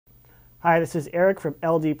Hi, this is Eric from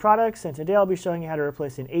LD Products, and today I'll be showing you how to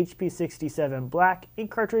replace an HP 67 black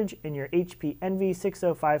ink cartridge in your HP Envy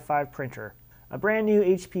 6055 printer. A brand new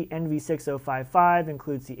HP Envy 6055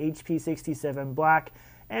 includes the HP 67 black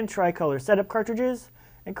and tricolor setup cartridges,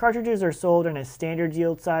 and cartridges are sold in a standard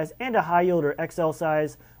yield size and a high yield or XL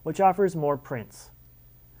size, which offers more prints.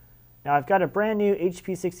 Now I've got a brand new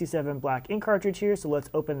HP 67 black ink cartridge here, so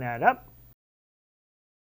let's open that up.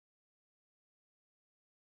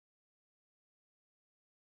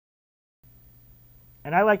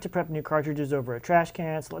 And I like to prep new cartridges over a trash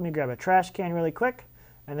can, so let me grab a trash can really quick,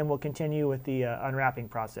 and then we'll continue with the unwrapping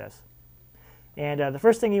process. And the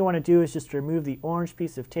first thing you want to do is just remove the orange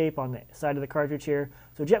piece of tape on the side of the cartridge here.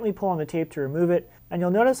 So gently pull on the tape to remove it, and you'll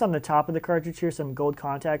notice on the top of the cartridge here some gold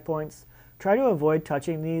contact points. Try to avoid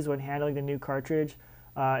touching these when handling the new cartridge.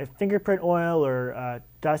 If fingerprint oil or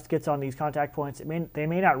dust gets on these contact points, they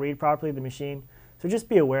may not read properly the machine, so just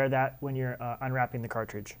be aware of that when you're unwrapping the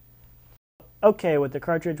cartridge. Okay, with the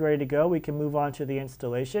cartridge ready to go, we can move on to the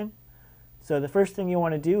installation. So the first thing you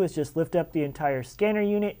want to do is just lift up the entire scanner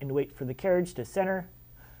unit and wait for the carriage to center.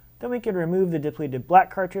 Then we can remove the depleted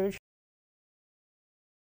black cartridge.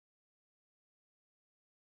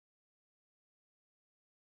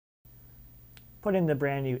 Put in the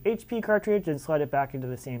brand new HP cartridge and slide it back into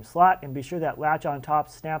the same slot, and be sure that latch on top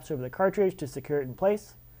snaps over the cartridge to secure it in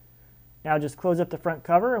place. Now just close up the front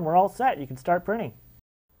cover and we're all set. You can start printing.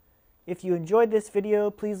 If you enjoyed this video,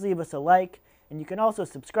 please leave us a like, and you can also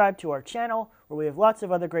subscribe to our channel where we have lots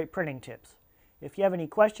of other great printing tips. If you have any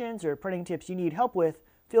questions or printing tips you need help with,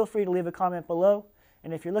 feel free to leave a comment below.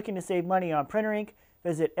 And if you're looking to save money on printer ink,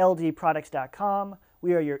 visit ldproducts.com.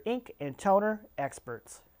 We are your ink and toner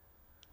experts.